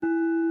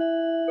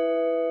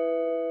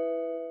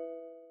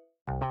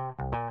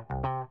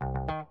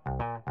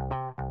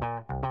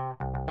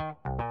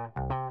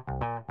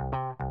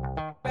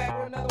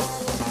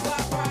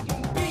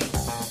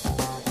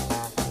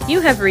You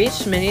have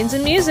reached Minions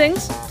and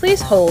Musings.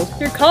 Please hold.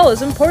 Your call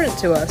is important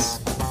to us.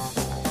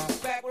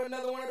 Back with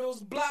another one of those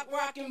block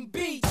rockin'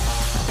 beats.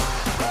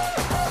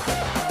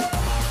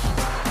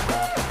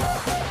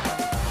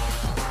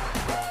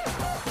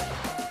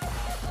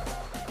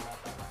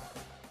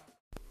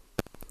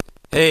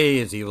 Hey,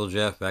 it's Evil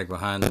Jeff back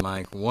behind the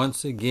mic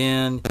once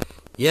again.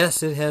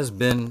 Yes, it has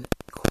been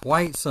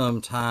quite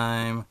some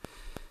time.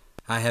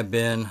 I have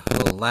been a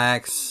little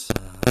lax.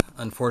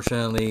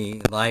 Unfortunately,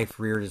 life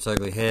reared its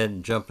ugly head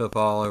and jumped up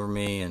all over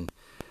me and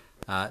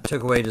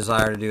took away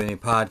desire to do any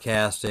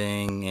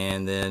podcasting,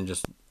 and then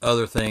just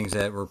other things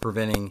that were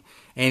preventing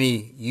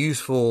any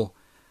useful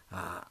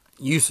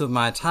use of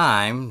my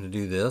time to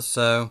do this.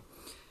 So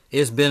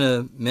it's been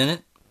a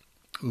minute,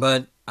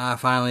 but I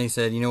finally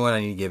said, you know what,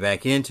 I need to get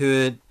back into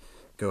it,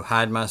 go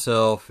hide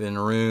myself in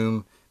a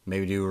room,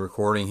 maybe do a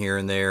recording here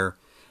and there,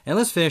 and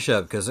let's finish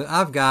up, because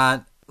I've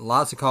got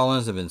lots of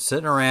call-ins that have been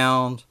sitting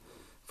around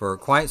for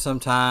quite some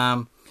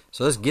time,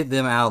 so let's get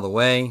them out of the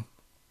way,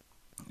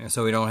 and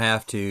so we don't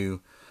have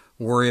to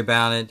worry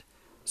about it.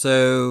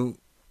 So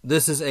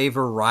this is a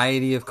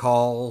variety of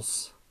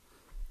calls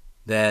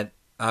that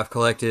I've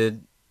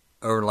collected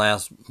over the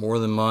last more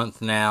than a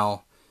month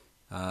now,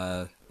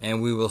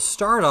 and we will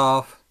start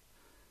off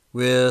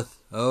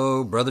with,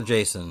 Brother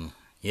Jason.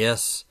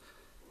 Yes,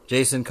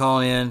 Jason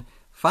calling in,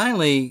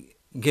 finally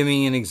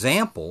giving an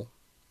example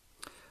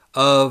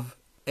of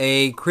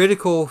a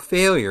critical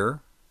failure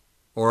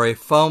or a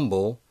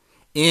fumble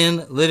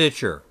in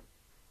literature.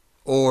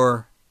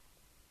 Or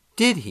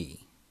did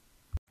he?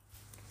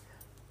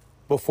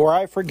 Before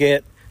I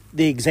forget,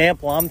 the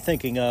example I'm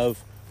thinking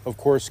of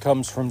course,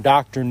 comes from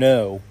Dr.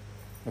 No,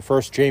 the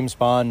first James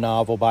Bond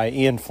novel by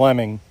Ian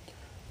Fleming,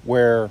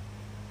 where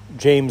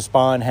James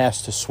Bond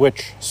has to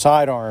switch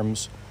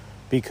sidearms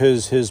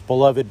because his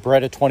beloved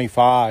Beretta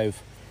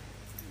 25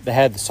 that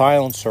had the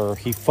silencer,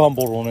 he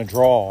fumbled on a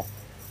draw,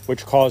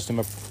 which caused him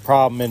a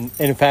problem. And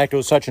in fact, it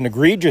was such an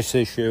egregious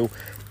issue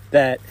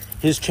that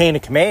his chain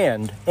of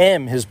command,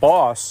 M, his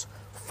boss,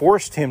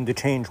 forced him to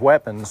change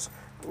weapons,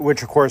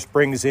 which of course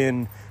brings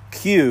in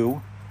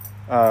Q,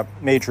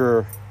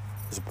 Major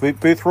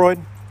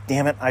Boothroyd.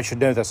 Damn it, I should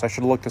know this. I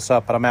should have looked this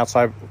up, but I'm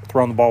outside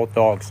throwing the ball with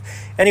dogs.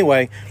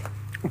 Anyway,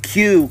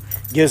 Q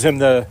gives him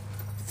the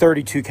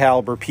 .32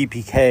 caliber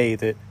PPK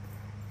that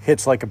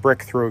hits like a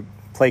brick through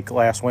a plate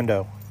glass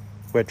window,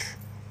 which,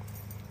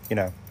 you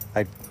know,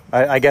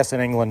 I guess in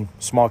England,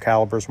 small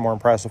caliber is more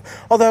impressive.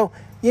 Although,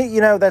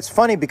 you know, that's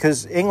funny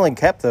because England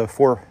kept the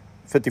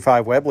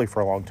 .455 Webley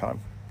for a long time.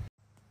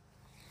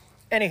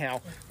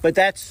 Anyhow, but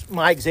that's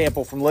my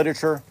example from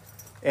literature.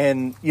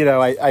 And, you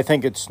know, I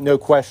think it's no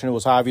question it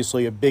was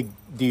obviously a big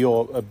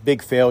deal, a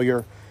big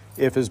failure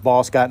if his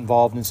boss got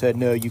involved and said,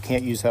 no, you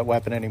can't use that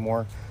weapon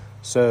anymore.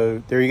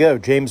 So there you go.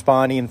 James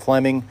Bond, Ian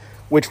Fleming,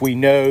 which we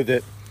know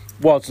that,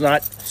 while it's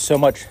not so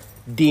much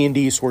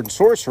D&D Sword and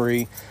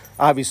Sorcery,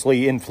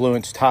 obviously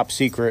influenced Top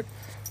Secret,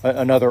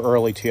 another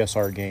early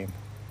TSR game.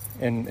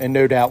 And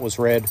no doubt was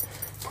read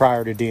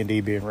prior to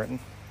D&D being written.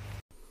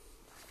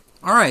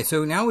 All right,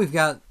 so now we've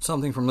got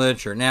something from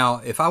literature.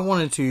 Now, if I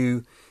wanted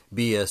to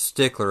be a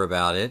stickler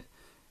about it,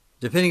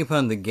 depending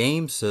upon the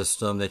game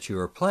system that you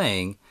are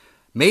playing,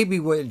 maybe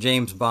what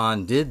James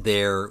Bond did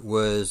there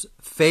was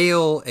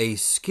fail a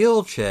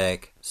skill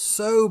check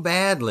so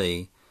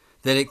badly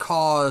that it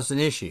caused an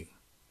issue.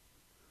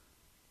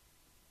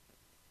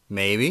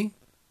 Maybe.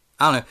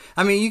 I don't know.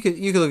 I mean, you could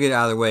look at it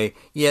either way.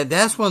 Yeah,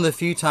 that's one of the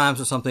few times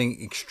that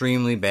something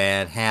extremely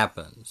bad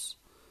happens.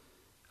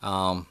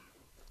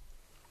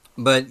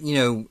 But, you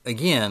know,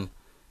 again,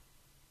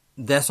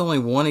 that's only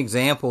one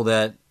example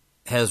that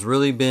has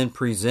really been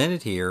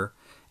presented here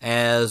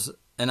as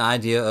an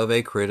idea of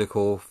a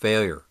critical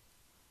failure,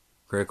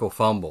 critical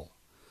fumble.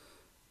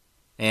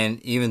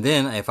 And even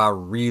then, if I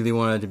really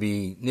wanted to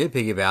be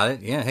nitpicky about it,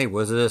 yeah, hey,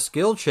 was it a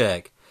skill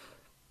check?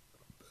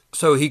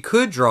 So he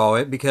could draw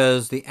it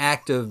because the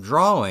act of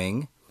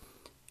drawing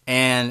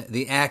and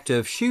the act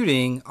of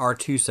shooting are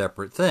two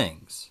separate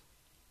things.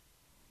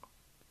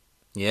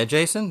 Yeah,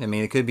 Jason? I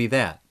mean, it could be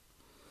that.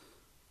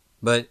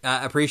 But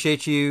I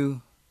appreciate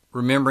you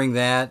remembering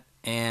that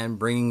and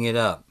bringing it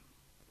up.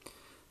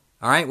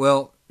 All right,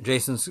 well,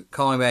 Jason's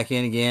calling back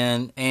in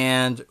again,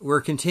 and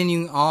we're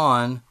continuing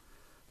on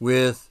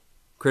with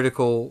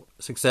critical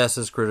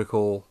successes,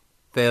 critical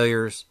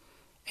failures,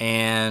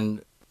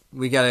 and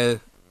we got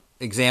an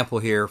example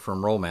here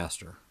from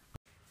Rollmaster.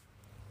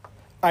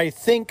 I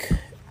think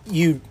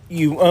you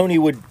only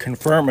would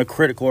confirm a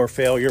critical or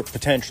failure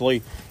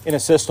potentially in a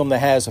system that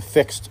has a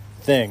fixed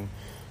thing.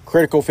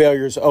 Critical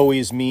failures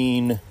always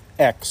mean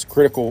X.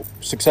 Critical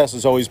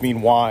successes always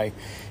mean Y.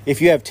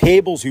 If you have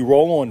tables you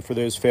roll on for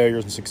those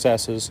failures and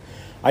successes,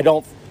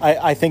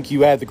 I think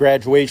you add the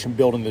graduation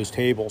built in those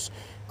tables.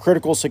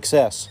 Critical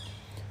success,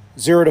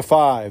 0 to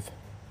 5,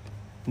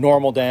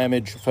 normal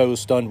damage, foe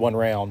stunned 1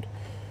 round.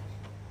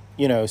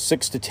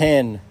 6 to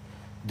 10,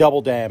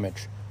 double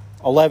damage.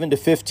 11 to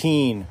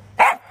 15,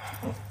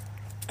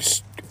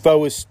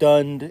 foe is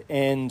stunned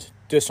and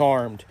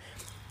disarmed.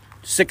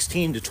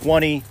 16 to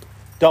 20,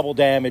 double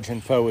damage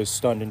and foe is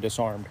stunned and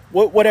disarmed.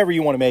 Whatever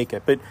you want to make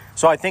it. But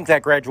so I think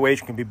that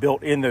graduation can be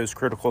built in those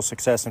critical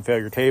success and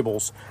failure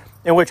tables,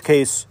 in which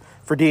case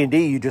for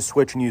D&D you just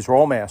switch and use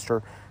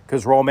Rollmaster,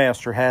 because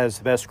Rollmaster has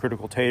the best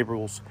critical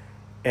tables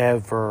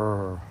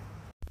ever.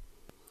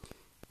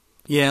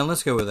 Yeah, and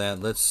let's go with that.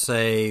 Let's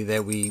say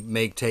that we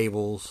make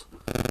tables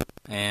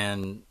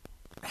and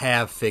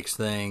have fixed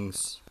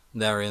things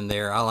that are in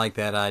there. I like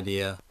that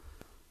idea.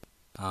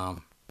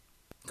 Of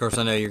course,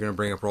 I know you're going to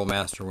bring up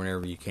Rollmaster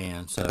whenever you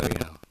can, so,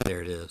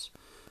 there it is.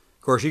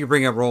 Of course, you can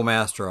bring up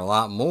Rollmaster a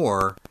lot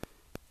more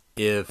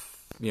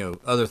if,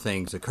 other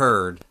things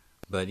occurred,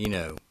 but,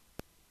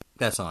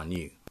 that's on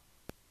you.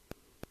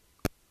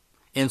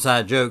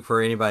 Inside joke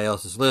for anybody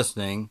else that's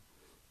listening,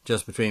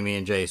 just between me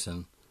and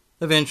Jason.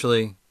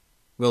 Eventually,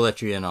 we'll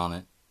let you in on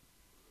it.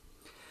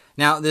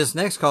 Now, this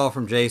next call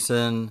from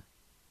Jason,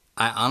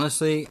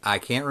 I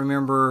can't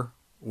remember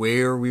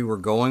where we were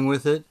going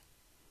with it.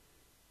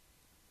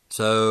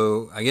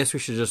 So, I guess we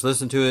should just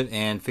listen to it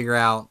and figure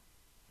out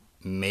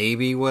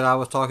maybe what I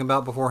was talking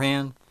about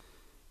beforehand.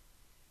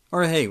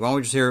 Or, hey, why don't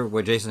we just hear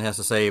what Jason has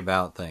to say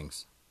about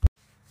things?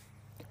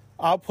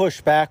 I'll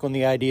push back on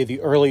the idea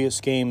the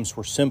earliest games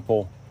were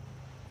simple.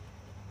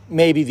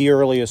 Maybe the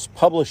earliest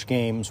published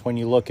games, when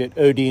you look at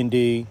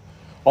OD&D,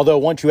 although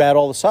once you add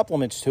all the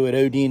supplements to it,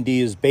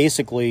 OD&D is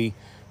basically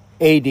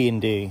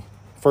AD&D,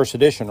 first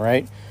edition,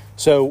 right?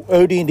 So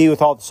OD&D with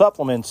all the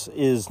supplements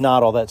is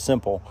not all that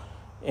simple.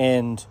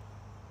 And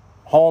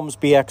Holmes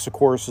BX, of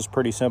course, is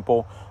pretty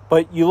simple.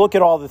 But you look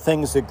at all the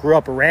things that grew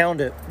up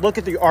around it. Look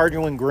at the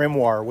Arduin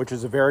Grimoire, which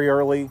is a very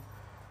early,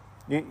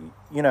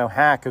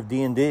 hack of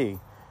D&D.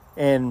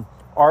 And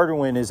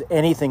Arduin is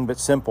anything but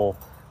simple,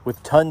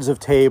 with tons of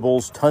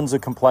tables, tons of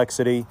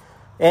complexity,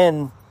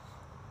 and,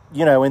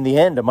 in the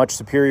end, a much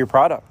superior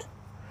product.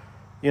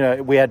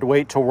 We had to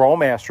wait till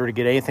Rollmaster to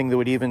get anything that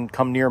would even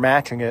come near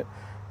matching it.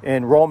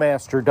 And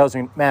Rollmaster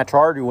doesn't match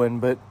Arduin,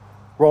 but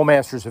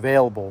Rollmaster's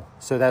available.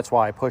 So that's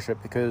why I push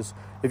it, because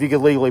if you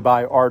could legally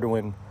buy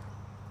Arduin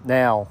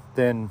now,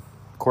 then,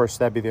 of course,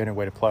 that'd be the only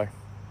way to play.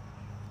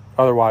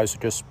 Otherwise,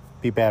 it'd just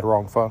be bad,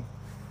 wrong fun.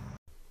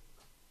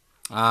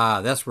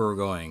 That's where we're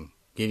going.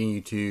 Getting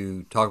you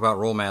to talk about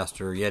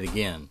Rollmaster yet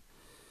again.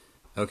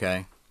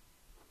 Okay.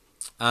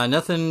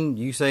 Nothing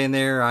you say in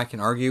there I can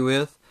argue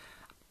with.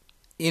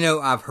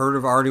 I've heard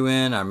of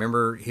Arduin. I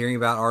remember hearing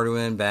about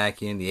Arduin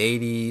back in the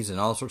 80s and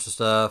all sorts of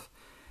stuff.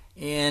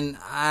 And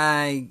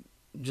I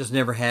just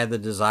never had the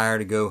desire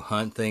to go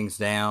hunt things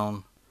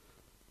down.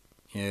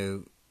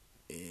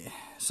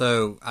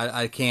 So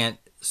I can't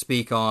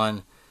speak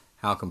on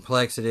how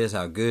complex it is,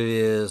 how good it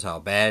is, how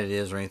bad it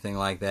is, or anything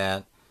like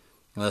that.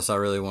 Unless I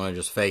really want to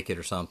just fake it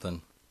or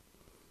something.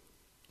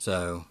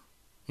 So,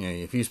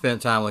 if you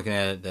spent time looking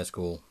at it, that's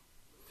cool.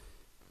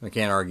 I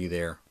can't argue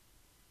there.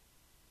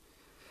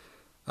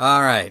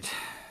 All right.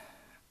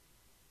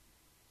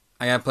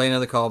 I got to play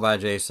another call by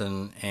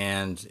Jason,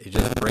 and it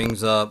just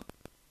brings up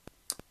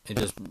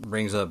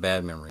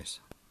bad memories.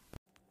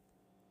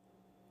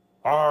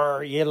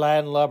 Ye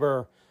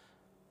landlubber.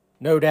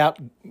 No doubt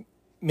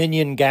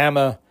Minion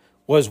Gamma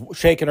was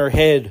shaking her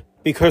head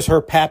because her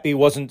pappy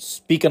wasn't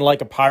speaking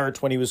like a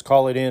pirate when he was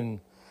called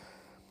in.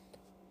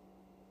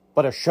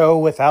 But a show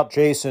without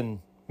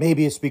Jason,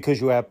 maybe it's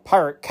because you have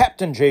Pirate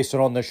Captain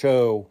Jason on the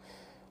show.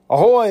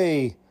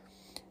 Ahoy,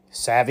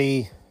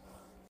 savvy.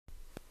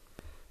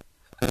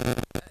 I'm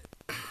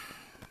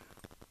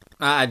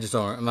not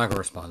going to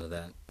respond to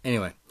that.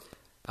 Anyway,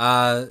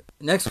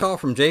 next call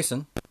from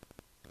Jason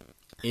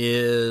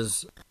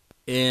is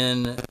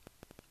in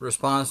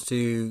response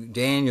to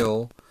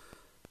Daniel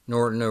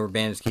Norton over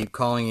Bandits Keep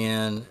calling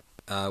in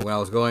when I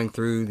was going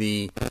through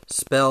the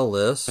spell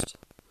list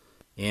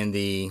in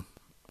the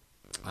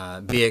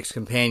VX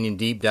Companion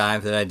deep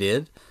dive that I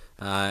did,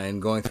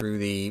 and going through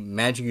the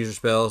magic user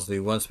spells. The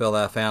one spell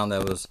that I found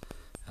that was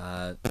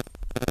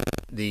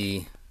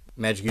the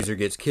magic user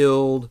gets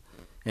killed,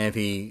 and if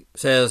he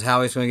says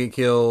how he's going to get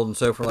killed and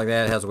so forth like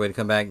that, it has a way to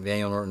come back.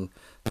 Daniel Norton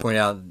pointed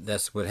out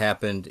that's what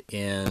happened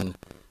in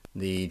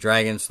the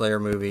Dragon Slayer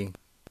movie.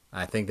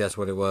 I think that's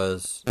what it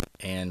was,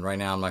 and right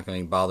now I'm not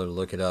going to bother to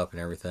look it up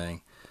and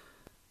everything.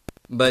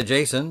 But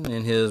Jason,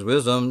 in his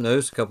wisdom,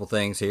 knows a couple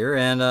things here,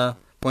 and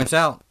points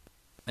out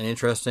an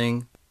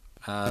interesting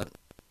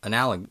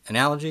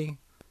analogy,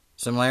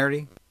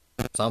 similarity,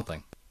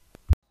 something.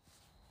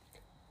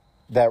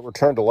 That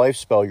return to life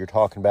spell you're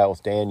talking about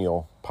with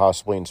Daniel,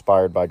 possibly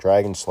inspired by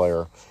Dragon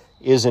Slayer,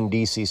 is in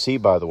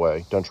DCC, by the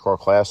way. Dungeon Crawl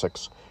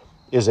Classics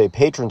is a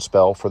patron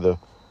spell for the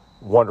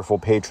wonderful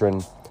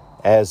patron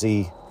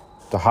Azzy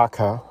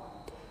Dahaka,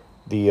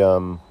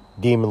 the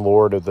demon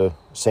lord of the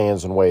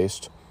sands and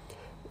waste.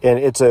 And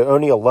it's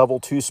only a level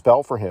 2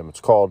 spell for him.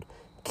 It's called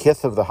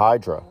Kith of the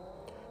Hydra.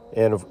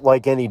 And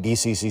like any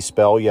DCC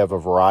spell, you have a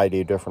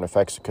variety of different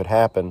effects that could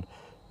happen,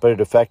 but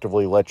it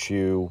effectively lets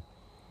you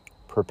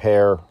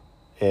prepare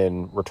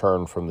and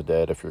return from the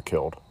dead if you're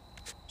killed.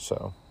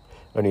 So,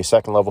 only a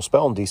second level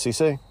spell in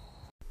DCC.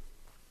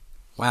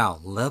 Wow,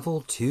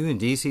 level 2 in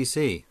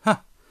DCC. Huh.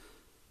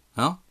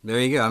 Well,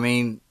 there you go. I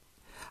mean,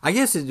 I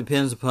guess it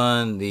depends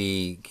upon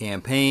the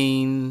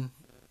campaign,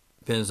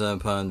 depends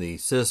upon the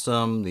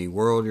system, the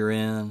world you're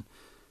in,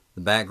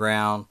 the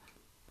background.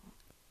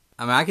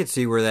 I mean, I could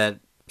see where that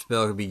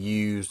spell could be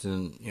used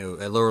in,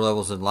 at lower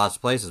levels in lots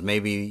of places.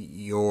 Maybe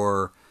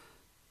your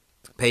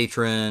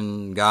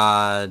patron,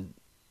 god,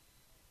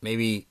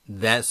 maybe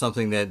that's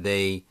something that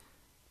they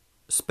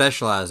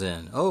specialize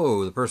in.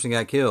 Oh, the person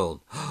got killed.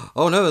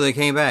 Oh no, they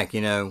came back,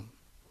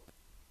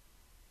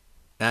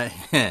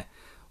 That,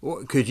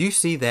 could you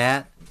see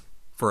that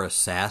for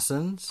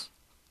assassins?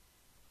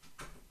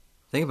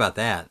 Think about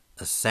that.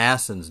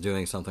 Assassins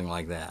doing something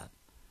like that.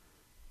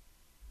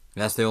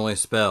 That's the only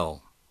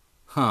spell.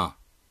 Huh.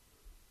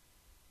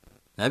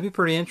 That'd be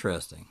pretty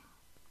interesting.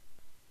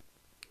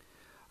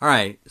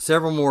 Alright,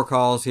 several more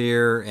calls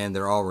here, and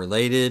they're all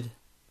related.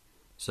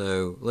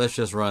 So let's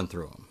just run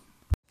through them.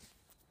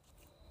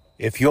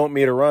 If you want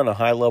me to run a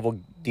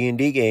high-level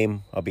D&D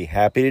game, I'll be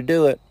happy to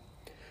do it.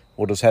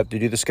 We'll just have to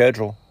do the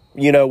schedule.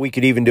 We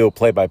could even do a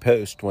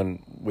play-by-post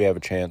when we have a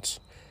chance.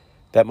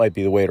 That might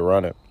be the way to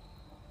run it.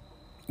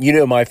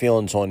 My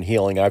feelings on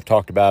healing. I've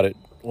talked about it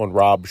on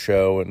Rob's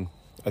show and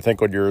I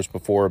think on yours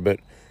before, but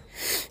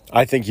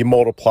I think you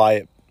multiply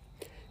it.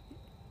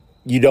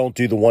 You don't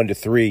do the 1 to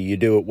 3. You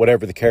do it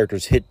whatever the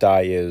character's hit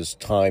die is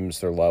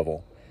times their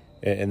level.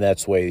 And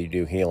that's the way you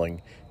do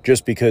healing.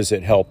 Just because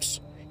it helps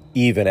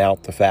even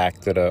out the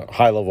fact that a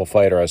high-level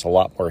fighter has a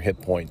lot more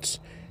hit points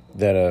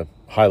than a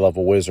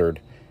high-level wizard.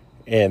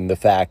 And the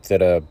fact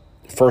that a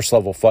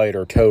first-level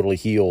fighter totally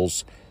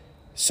heals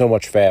so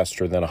much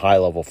faster than a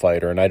high-level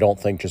fighter. And I don't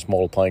think just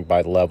multiplying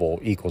by the level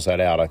equals that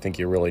out. I think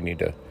you really need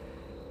to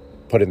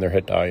put in their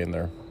hit die in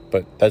there.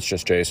 But that's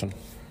just Jason.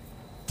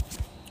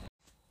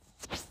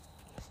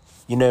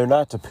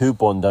 Not to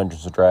poop on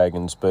Dungeons &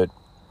 Dragons, but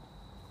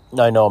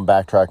I know I'm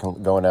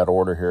backtracking, going out of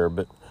order here,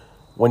 but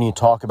when you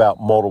talk about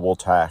multiple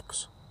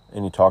attacks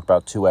and you talk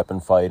about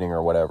 2-weapon fighting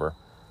or whatever,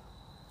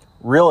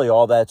 really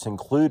all that's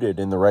included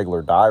in the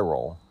regular die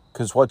roll.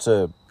 Because what's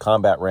a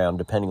combat round,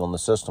 depending on the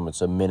system,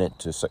 it's a minute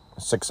to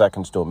 6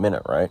 seconds to a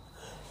minute, right?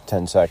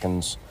 10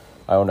 seconds.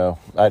 I don't know.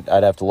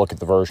 I'd have to look at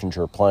the versions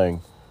you're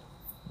playing.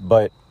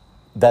 But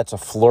that's a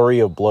flurry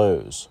of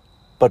blows.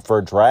 But for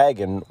a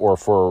dragon or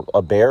for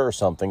a bear or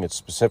something, it's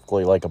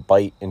specifically like a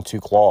bite and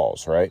 2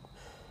 claws, right?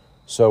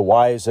 So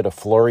why is it a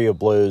flurry of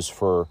blows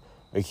for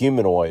a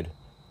humanoid,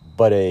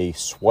 but a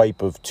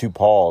swipe of 2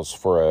 paws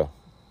for a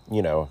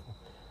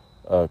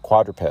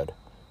quadruped?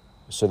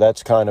 So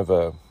that's kind of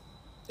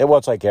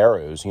it's like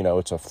arrows,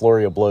 it's a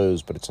flurry of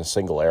blows, but it's a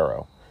single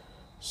arrow.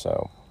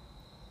 So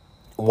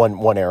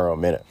one arrow a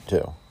minute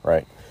too,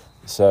 right?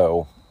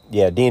 So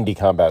yeah, D&D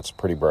combat's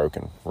pretty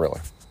broken,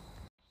 really.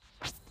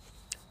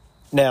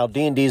 Now,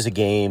 D&D is a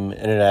game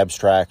and an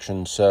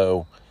abstraction,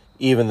 so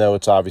even though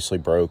it's obviously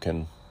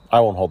broken,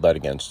 I won't hold that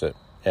against it,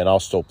 and I'll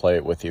still play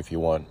it with you if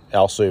you want.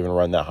 I'll also even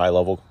run that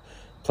high-level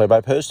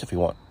play-by-post if you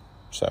want.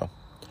 So,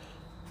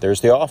 there's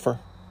the offer.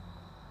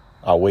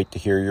 I'll wait to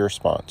hear your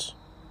response.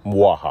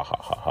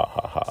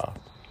 Mwahahahaha.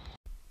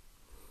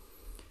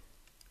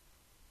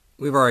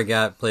 We've already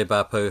got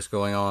play-by-post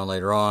going on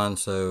later on,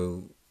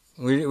 so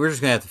we're just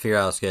going to have to figure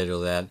out a schedule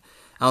of that.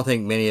 I don't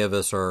think many of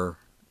us are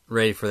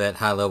ready for that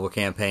high-level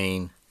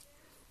campaign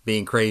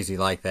being crazy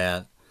like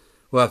that.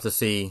 We'll have to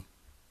see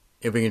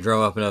if we can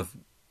drum up enough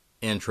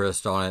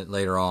interest on it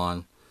later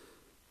on.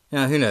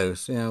 Who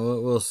knows?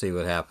 We'll see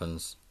what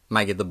happens.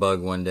 Might get the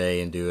bug one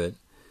day and do it.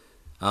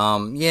 I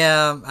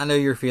know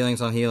your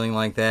feelings on healing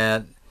like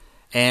that.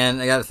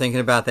 And I got to thinking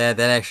about that.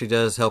 That actually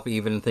does help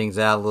even things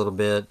out a little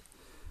bit.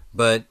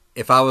 But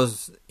if I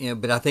was,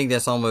 but I think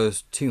that's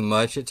almost too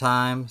much at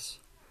times.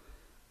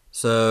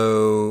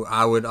 So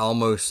I would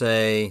almost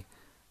say,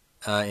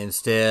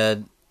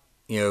 instead,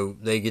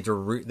 they get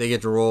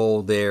to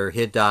roll their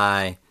hit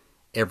die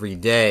every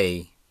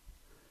day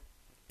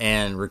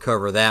and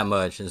recover that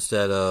much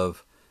instead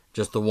of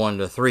just the 1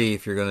 to 3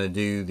 if you're going to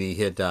do the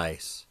hit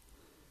dice.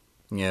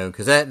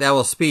 Because that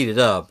will speed it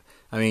up.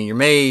 I mean, your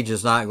mage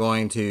is not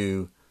going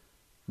to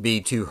be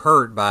too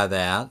hurt by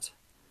that,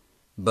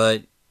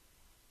 but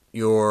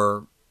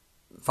your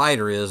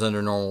fighter is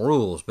under normal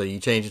rules. But you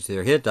change it to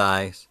their hit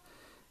dice.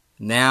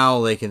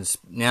 Now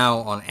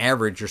on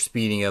average, you're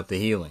speeding up the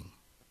healing.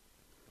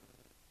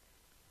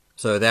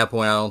 So at that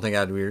point, I don't think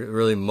I'd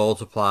really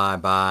multiply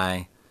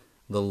by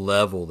the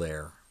level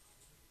there.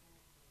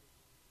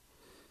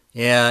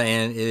 Yeah,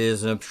 and it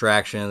is an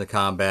abstraction of the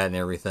combat and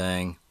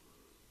everything.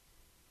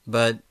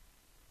 But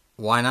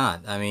why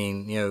not? I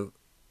mean,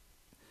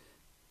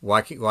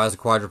 why does the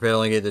quadruped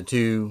only get the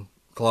 2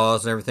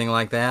 claws and everything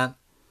like that?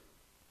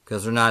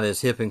 Because they're not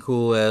as hip and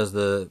cool as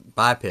the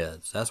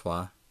bipeds. That's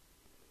why.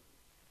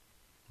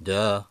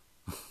 Duh.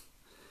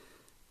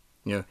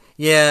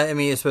 Yeah, I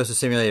mean, it's supposed to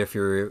simulate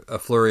a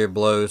flurry of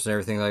blows and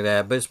everything like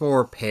that, but it's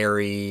more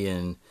parry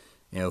and,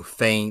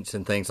 feints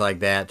and things like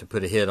that to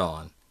put a hit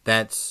on.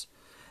 That's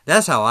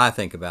how I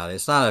think about it.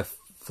 It's not a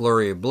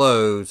flurry of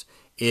blows.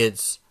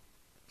 It's,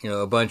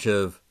 a bunch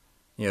of,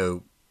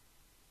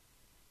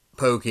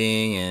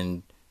 poking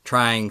and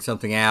trying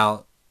something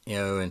out,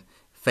 and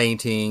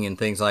fainting and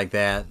things like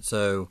that.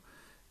 So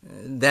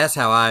that's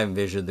how I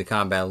envisioned the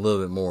combat a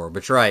little bit more.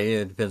 But you're right,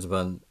 it depends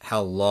upon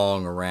how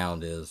long a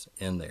round is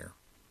in there.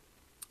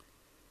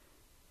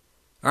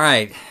 All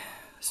right,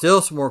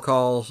 still some more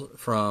calls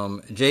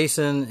from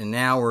Jason, and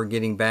now we're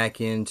getting back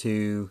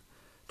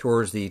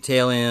towards the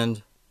tail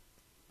end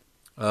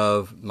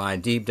of my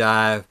deep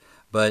dive.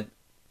 But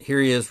here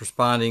he is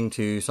responding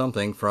to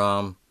something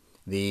from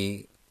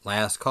the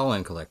last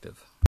call-in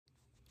collective.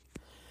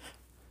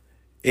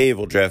 Hey,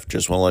 Evil Jeff,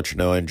 just want to let you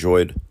know I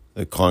enjoyed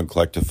the Con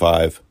Collective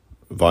 5,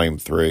 Volume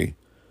 3,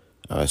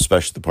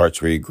 especially the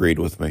parts where you agreed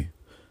with me.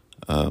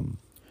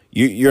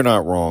 You're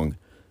not wrong.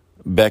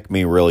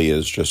 BECME really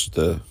is just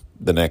the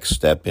next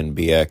step in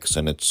BX,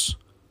 and it's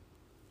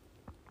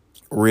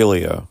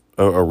really a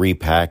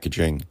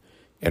repackaging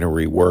and a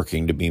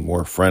reworking to be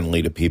more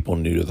friendly to people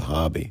new to the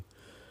hobby.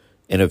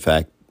 And in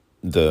fact,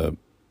 Frank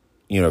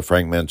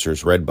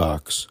Mentzer's Red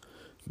Box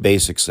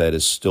basic set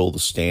is still the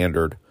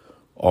standard.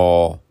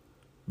 All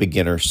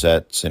beginner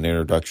sets and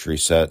introductory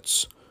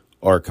sets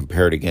are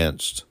compared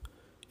against.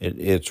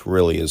 It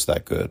really is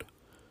that good.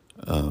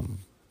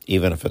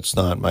 Even if it's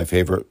not my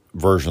favorite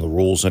version of the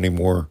rules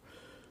anymore,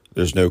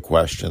 there's no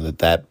question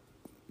that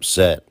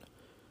set,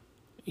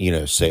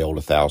 sailed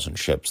 1,000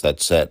 ships.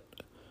 That set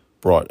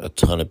brought a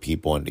ton of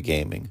people into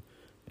gaming,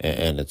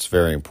 and it's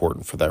very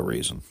important for that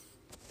reason.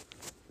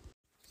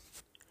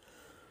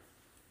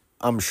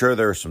 I'm sure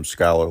there are some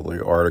scholarly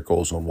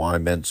articles on why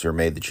Mentzer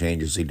made the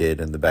changes he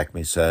did in the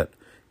BECME set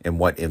and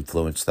what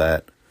influenced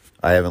that.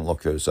 I haven't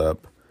looked those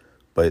up.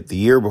 But the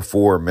year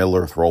before,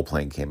 Middle-earth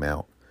Role-Playing came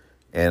out,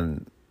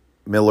 and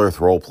Middle-earth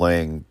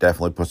Role-Playing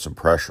definitely put some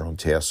pressure on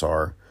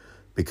TSR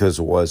because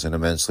it was an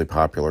immensely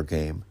popular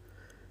game.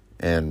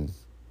 And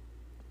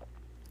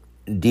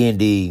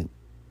D&D,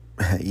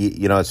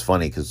 it's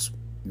funny because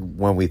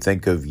when we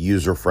think of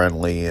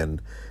user-friendly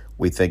and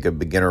we think of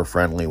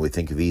beginner-friendly, we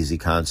think of easy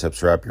concepts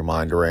to wrap your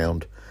mind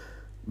around,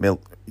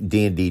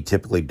 D&D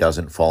typically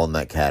doesn't fall in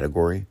that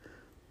category.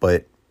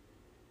 But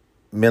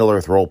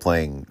Middle-earth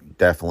Role-Playing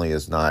definitely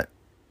is not.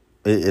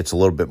 It's a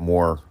little bit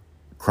more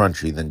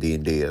crunchy than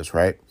D&D is,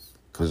 right?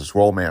 Because it's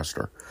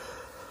Rollmaster.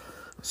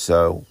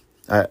 So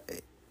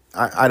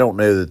I don't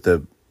know that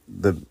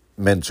the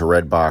Mentzer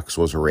Red Box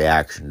was a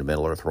reaction to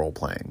Middle-earth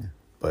Role-Playing,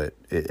 but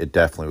it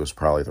definitely was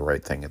probably the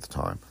right thing at the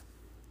time.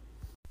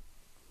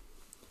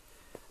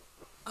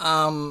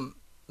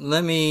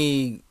 Let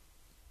me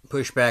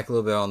push back a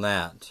little bit on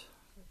that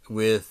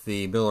with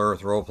the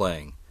Middle-earth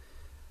Role-Playing,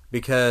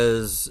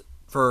 because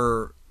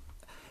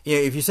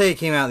if you say it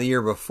came out the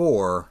year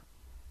before,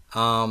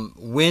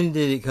 when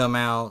did it come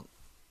out?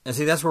 And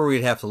see, that's where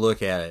we'd have to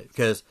look at it,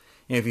 because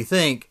if you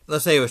think,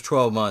 let's say it was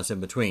 12 months in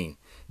between,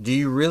 do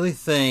you really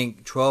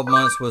think 12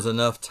 months was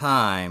enough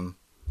time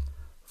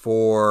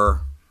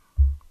for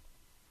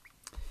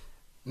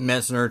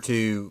Metzner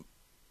to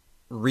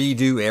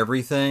redo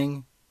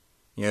everything?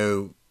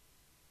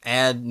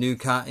 Add new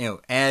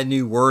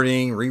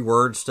wording,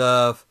 reword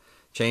stuff,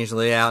 change the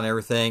layout and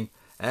everything.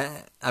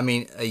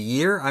 A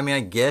year? I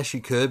guess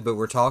you could, but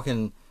we're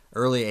talking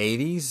early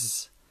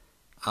 80s.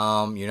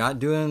 You're not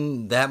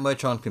doing that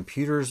much on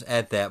computers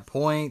at that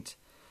point.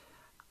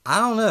 I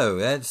don't know.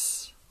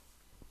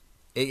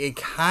 It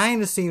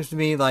kind of seems to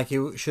me like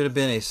it should have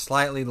been a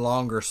slightly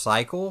longer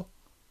cycle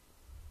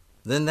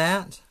than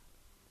that,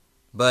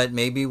 but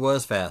maybe it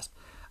was fast.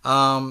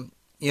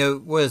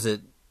 What is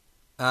it?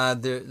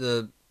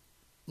 The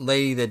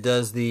lady that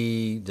does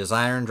the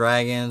Designer and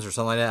Dragons or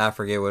something like that, I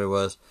forget what it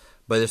was,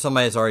 but there's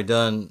somebody that's already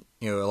done,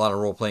 a lot of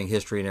role-playing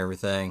history and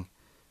everything,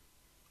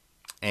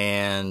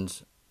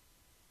 and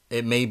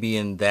it may be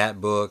in that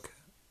book.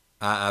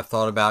 I've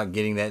thought about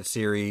getting that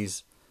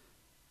series,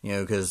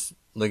 because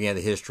looking at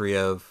the history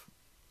of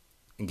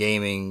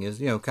gaming is,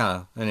 kind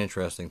of an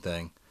interesting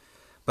thing.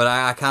 But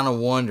I kind of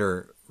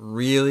wonder,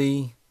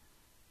 really,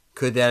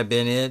 could that have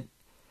been it?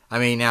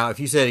 Now, if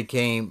you said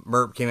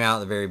MERP came out at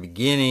the very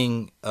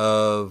beginning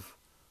of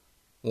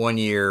one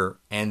year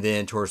and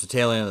then towards the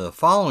tail end of the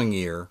following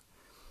year,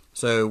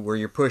 so where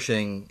you're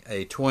pushing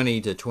a 20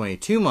 to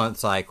 22 month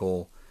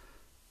cycle,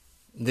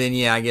 then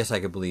yeah, I guess I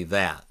could believe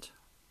that.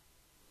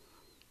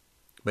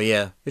 But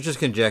yeah, it's just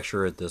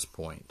conjecture at this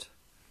point.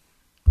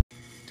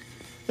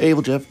 Hey,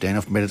 Evil Jeff,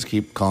 Daniel from Minutes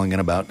keep calling in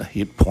about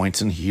hit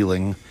points and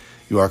healing.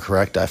 You are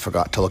correct. I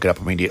forgot to look it up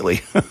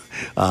immediately.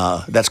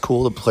 That's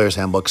cool. The player's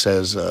handbook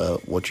says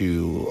what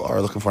you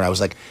are looking for. And I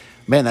was like,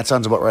 man, that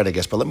sounds about right, I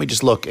guess. But let me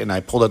just look. And I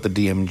pulled out the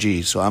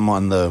DMG. So I'm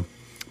on the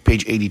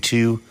page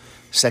 82,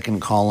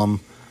 second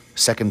column,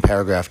 second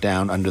paragraph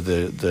down under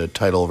the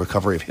title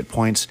Recovery of Hit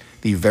Points.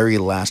 The very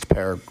last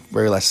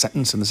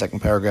sentence in the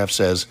second paragraph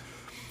says,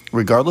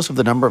 regardless of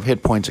the number of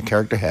hit points a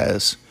character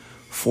has,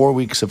 4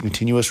 weeks of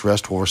continuous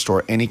rest will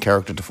restore any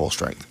character to full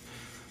strength.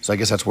 So I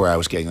guess that's where I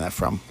was getting that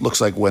from. Looks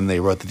like when they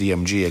wrote the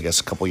DMG, I guess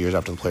a couple years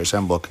after the Player's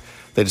Handbook,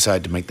 they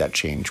decided to make that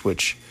change,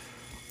 which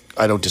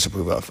I don't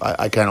disapprove of.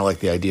 I kind of like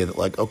the idea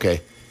that, okay,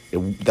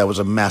 that was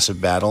a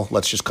massive battle.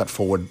 Let's just cut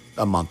forward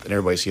a month and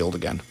everybody's healed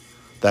again.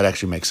 That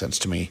actually makes sense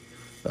to me.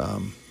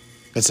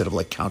 instead of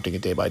like counting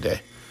it day by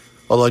day.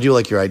 Although I do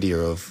like your idea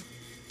of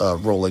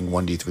rolling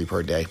 1d3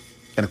 per day.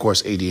 And of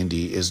course,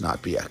 AD&D is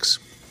not BX.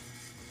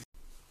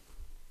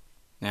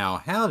 Now,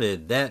 how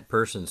did that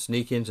person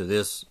sneak into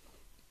this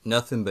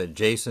nothing but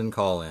Jason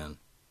call-in?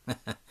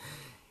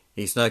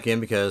 He snuck in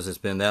because it's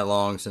been that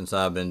long since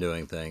I've been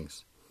doing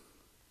things.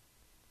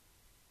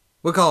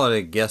 We'll call it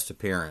a guest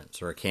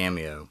appearance or a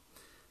cameo.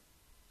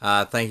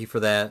 Thank you for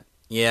that.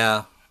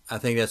 Yeah, I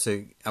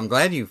think I'm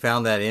glad you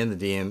found that in the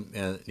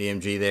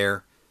DMG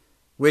there,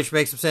 which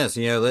makes some sense.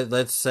 You know,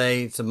 let's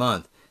say it's a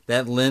month.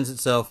 That lends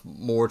itself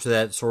more to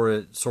that sort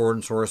of sword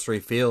and sorcery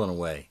feel in a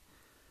way.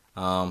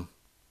 And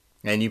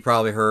you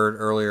probably heard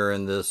earlier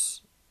in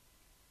this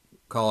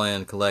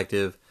call-in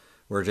collective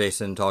where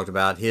Jason talked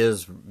about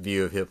his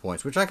view of hit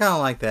points, which I kind of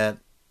like that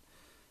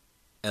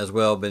as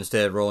well, but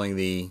instead rolling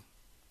the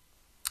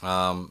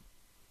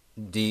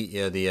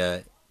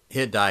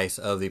hit dice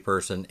of the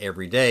person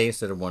every day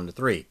instead of 1 to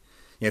 3. You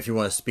know, if you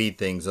want to speed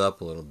things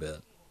up a little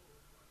bit.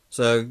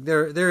 So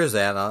there is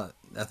that.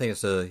 I think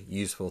it's a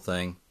useful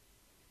thing.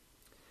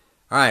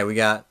 All right, we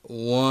got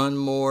one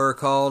more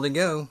call to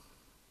go.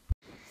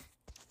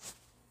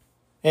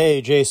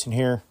 Hey, Jason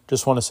here.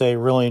 Just want to say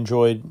really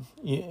enjoyed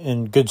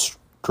and good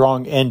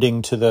strong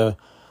ending to the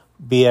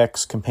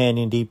BX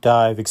Companion Deep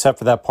Dive, except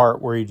for that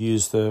part where you'd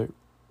use the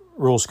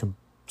Rules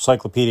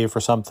Encyclopedia for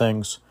some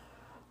things,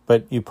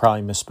 but you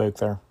probably misspoke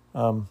there.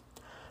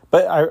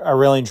 But I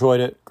really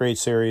enjoyed it. Great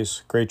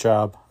series. Great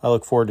job. I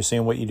look forward to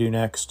seeing what you do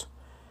next.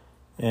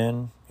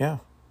 And, yeah.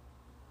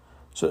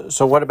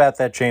 So what about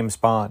that James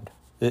Bond?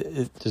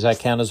 Does that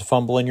count as a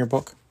fumble in your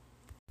book?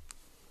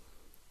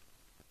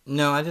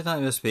 No, I did not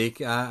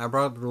misspeak. I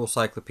brought up the Rule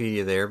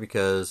Encyclopedia there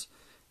because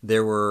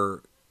there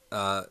were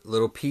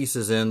little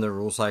pieces in the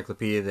Rule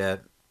Encyclopedia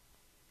that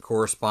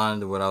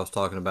corresponded to what I was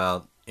talking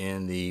about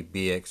in the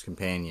BX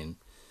Companion.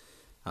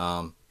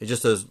 It's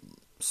just those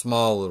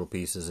small little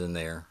pieces in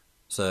there.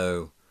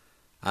 So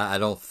I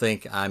don't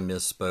think I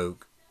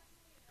misspoke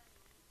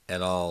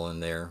at all in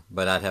there,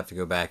 but I'd have to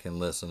go back and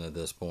listen at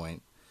this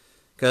point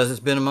because it's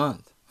been a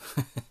month.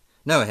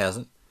 No, it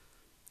hasn't.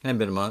 It hasn't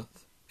been a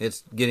month.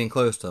 It's getting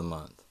close to a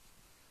month.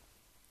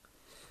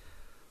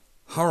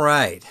 All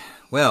right.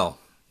 Well,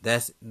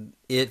 that's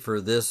it for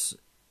this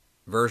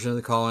version of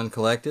the Call-In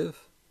Collective.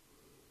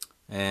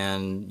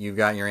 And you've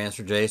gotten your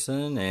answer,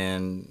 Jason,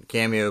 and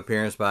cameo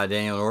appearance by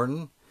Daniel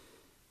Norton.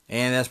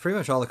 And that's pretty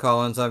much all the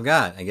call-ins I've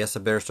got. I guess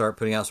I better start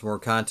putting out some more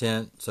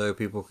content so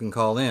people can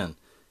call in.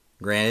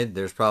 Granted,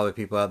 there's probably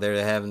people out there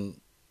that haven't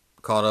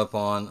caught up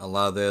on a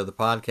lot of the other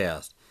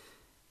podcasts.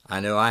 I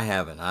know I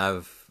haven't.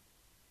 I've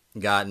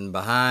gotten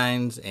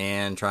behind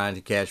and trying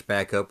to catch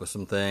back up with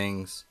some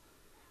things.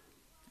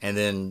 And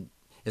then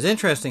it's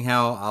interesting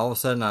how all of a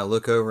sudden I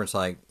look over and it's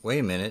like, wait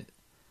a minute,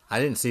 I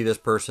didn't see this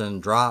person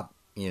drop,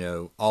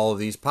 all of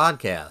these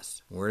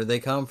podcasts. Where did they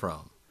come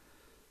from?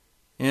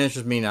 And it's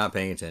just me not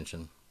paying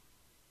attention.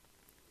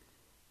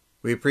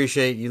 We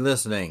appreciate you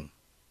listening.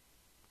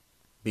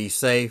 Be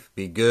safe,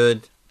 be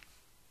good,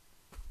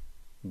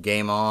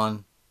 game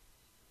on,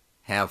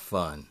 have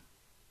fun.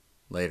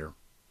 Later.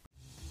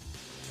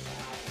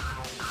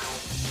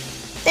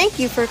 Thank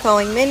you for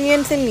calling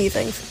Minions and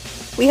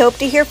Musings. We hope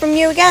to hear from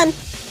you again.